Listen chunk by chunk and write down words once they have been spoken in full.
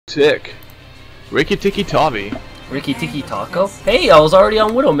Tick. Ricky Tiki Tavi. Ricky Tiki Taco? Hey, I was already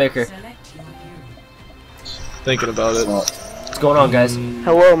on Widowmaker. Thinking about it. What's going on, guys?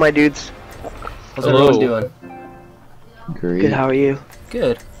 Hello, my dudes. How's everyone doing? Great. Good, how are you?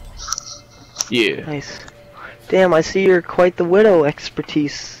 Good. Yeah. Nice. Damn, I see you're quite the Widow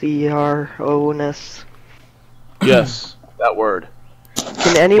expertise, C-R-O-N-S. Yes, that word.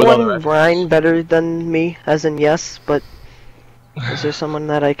 Can anyone Rhine better than me, as in yes, but is there someone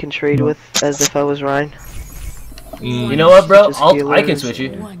that I can trade with as if I was Rhine? You know what, bro? I can switch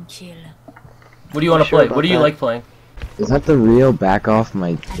you. What do you want to play? What do you like playing? Is that the real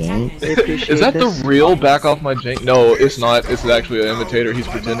BacKoFFmyJanKz? Is that the real BacKoFFmyJanKz? No, it's not. It's actually an imitator. He's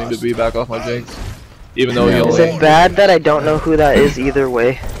pretending to be BacKoFFmyJanKz. Even though he Is only... it bad that I don't know who that is either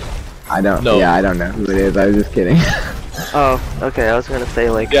way? I don't. No. Yeah, I don't know who it is. I was just kidding. Oh, okay. I was gonna say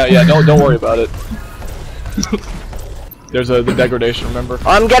like. Yeah. Don't worry about it. There's the degradation. Remember?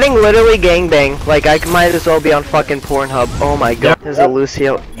 I'm getting literally gangbang. Like I might as well be on fucking Pornhub. Oh my god. There's a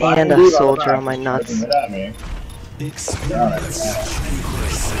Lucio and a soldier on my nuts. Make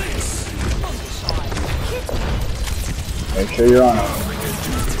sure you're on it.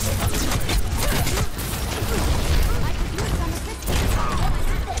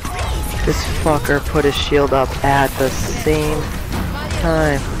 This fucker put his shield up at the same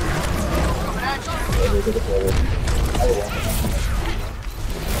time.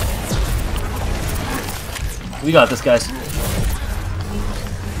 We got this, guys.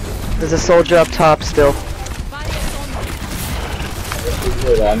 There's a soldier up top still.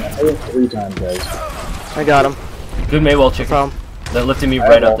 Three times, guys. I got him. Good Maywell chicken. That lifted me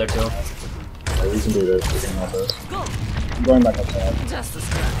right up there to him. Yeah, we can do this. We can help this. I'm going back outside.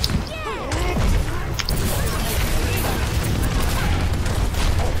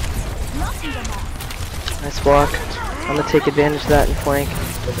 Nice block. I'm gonna take advantage of that and flank.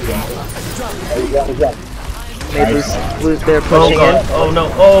 Maybe lose their pushing in. Oh no!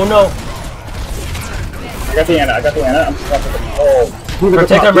 Oh no! I got the Anna. I'm stuck with the We're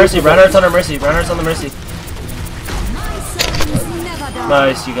taking our mercy. Reinhardt's on our mercy. Reinhardt's on the mercy.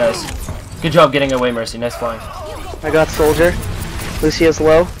 Nice, you guys. Good job getting away, mercy. Nice flying. I got soldier. Lucio's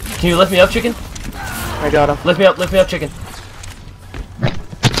low. Can you lift me up, chicken? I got him. Lift me up, chicken.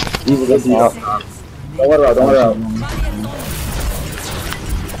 Don't let her out.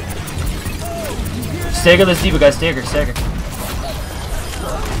 Stagger this diva, guys. Stagger.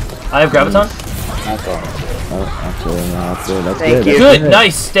 I have Graviton. That's Thank good. you. Good,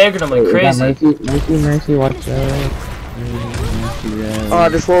 nice. Staggered him like crazy. Mercy, watch out. Oh,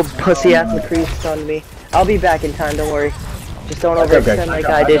 this little pussy ass McCree stunned me. I'll be back in time, don't worry. Just don't overextend like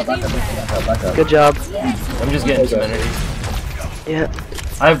I did. Good job. I'm just getting some energy. Yeah.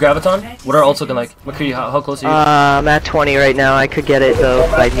 I have Graviton. What are ults looking like? McCree, how close are you? I'm at 20 right now. I could get it though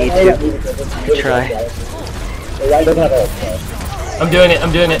if I need to. Good try. I'm doing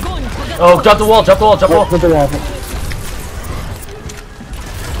it. Oh, drop the wall. Got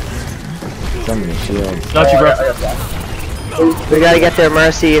you, bro. We gotta get their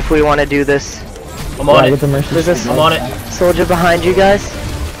mercy if we want to do this. I'm on it. There's a I'm on it. soldier behind you guys.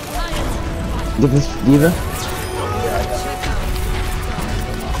 Get this diva.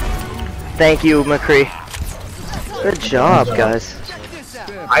 Thank you, McCree. Good job, guys.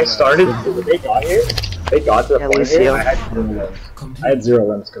 I started. They got here. They got to the point here. I had 0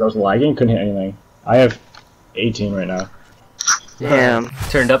 limbs because I was lagging. Couldn't hit anything. I have 18 right now. Damn.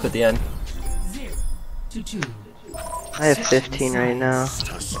 Turned up at the end. I have 15 right now.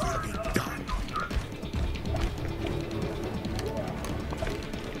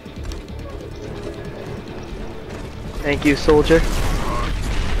 Thank you, soldier.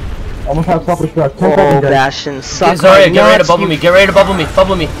 Almost have self-destruct. Oh, Bastion, suck. Zarya, get ready to bubble me.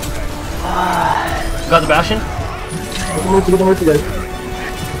 Bubble me. Got the Bastion?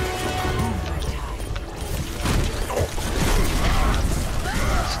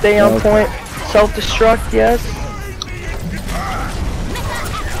 Stay on point. Self-destruct, yes.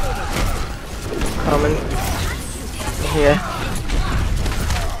 Coming. Yeah.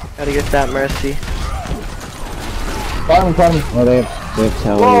 Gotta get that mercy. Bottom. Oh, they have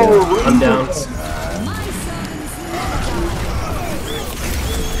Zarya. I'm down.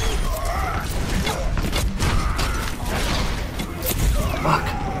 Fuck.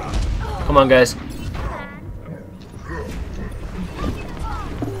 Come on, guys.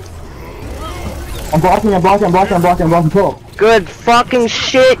 I'm blocking. Pull. Good fucking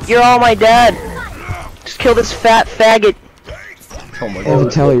shit, you're all my dad. Just kill this fat faggot. Oh my Oh,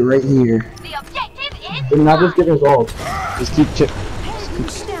 god. Telly right here. Did not just get resolved. Just keep chip.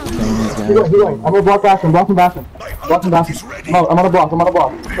 I'm gonna block Bastion, I'm blocking Bastion. I'm on a block.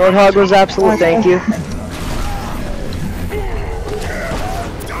 Roadhog was absolute, thank you.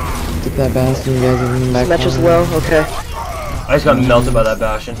 Get that Bastion, you guys are running back. Match is low, okay. I just got melted by that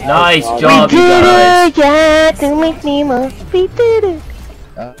Bastion. Nice job, you guys. Yeah, to make me move. We did it.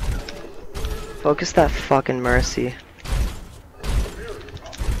 Focus that fucking Mercy.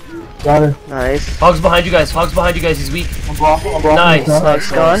 Got it. Nice. Hog's behind you guys. He's weak. I'm blocking. Nice.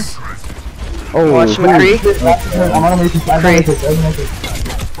 Nice gone. Oh, Watch McCree. I'm on a matrix.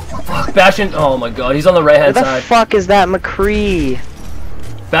 Fuck, Bastion. Oh my god, he's on the right Where hand the side. fuck is that McCree?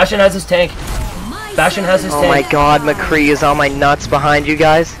 Bastion has his tank. Oh my god, McCree is on my nuts behind you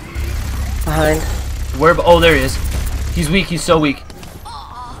guys. Behind. Where? Oh, there he is. He's weak. He's so weak.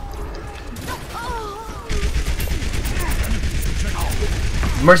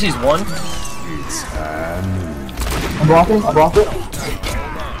 Mercy's one. I'm blocking.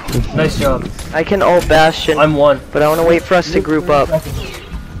 Nice job. I can ult Bastion, I'm one. but I want to wait for us to group up.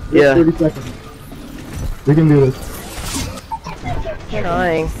 Yeah. 30 seconds. We can do this.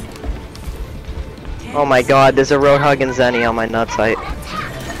 Trying. Oh my god, there's a Roadhog and Zenny on my nutsite.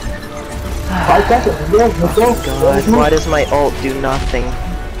 5 seconds. Let's go. God, why does my ult do nothing?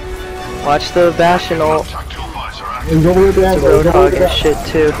 Watch the Bastion ult. He's over here, Dan. The Roadhog and shit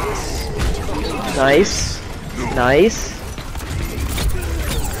too. Nice. Nice.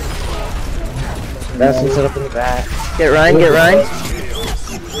 Bastion set up in the back. Get Ryan, get Ryan.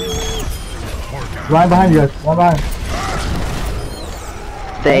 Ryan behind you guys. One behind.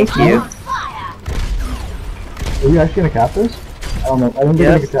 Thank you. Are you actually gonna cap this? I don't know. I don't think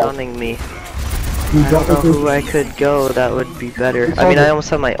Yep, you can cap. stunning me. I don't know who I could go that would be better. I mean, I almost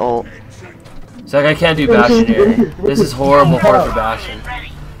have my ult. It's like I can't do Bastion here. This is horrible for Bastion.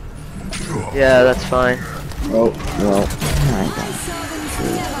 Yeah, that's fine. Oh, well.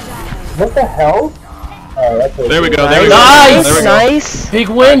 What the hell? Oh, that's it. There we go. Nice! There we go. Nice. Big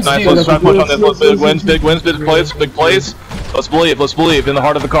wins, Nice. dude. Let's try to push on this. Big wins. Big plays. Let's believe in the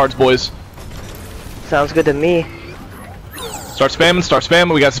heart of the cards, boys. Sounds good to me. Start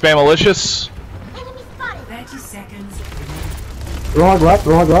spamming. We got spam malicious. 30 seconds. Roadhog left.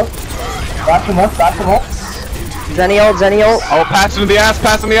 Bastion left. Zenny ult. Oh, pass him in the ass,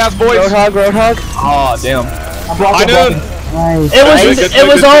 boys. Roadhog. Oh, damn. I'm blocking. I knew. Nice. It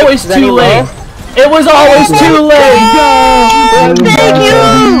was always Zenny too late. low. It was always too late. Thank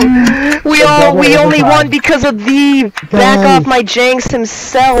you! We only won because of the BacKoFFmyJanKz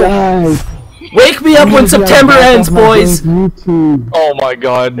himself. Guys. Wake me up when September ends, boys. Oh my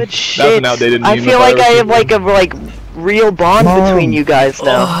god. Good That's shit. an outdated I meme feel if like I ever have like a real bond between you guys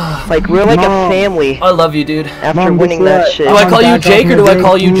now. Like we're like a family I love you, dude. after winning that shit. Do I call you Jake or do I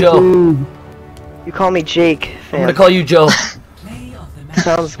call you Joe? You call me Jake, I'm gonna fam. call you Joe.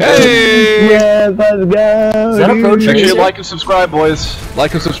 Sounds good. Hey! Yeah, let's go. Is that a pro Make sure you tracer? like and subscribe, boys.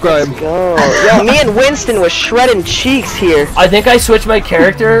 Like and subscribe. Go. Yo, me and Winston was shredding cheeks here. I think I switched my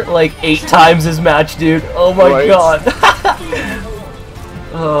character like 8 times this match, dude. Oh my Right. god.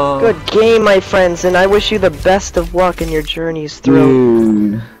 Oh. Good game, my friends, and I wish you the best of luck in your journeys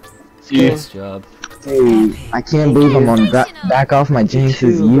through. Dude. Nice job. Hey, I can't believe I'm on BacKoFFmyJanKz's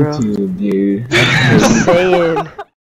You too, bro. YouTube, dude. Just saying.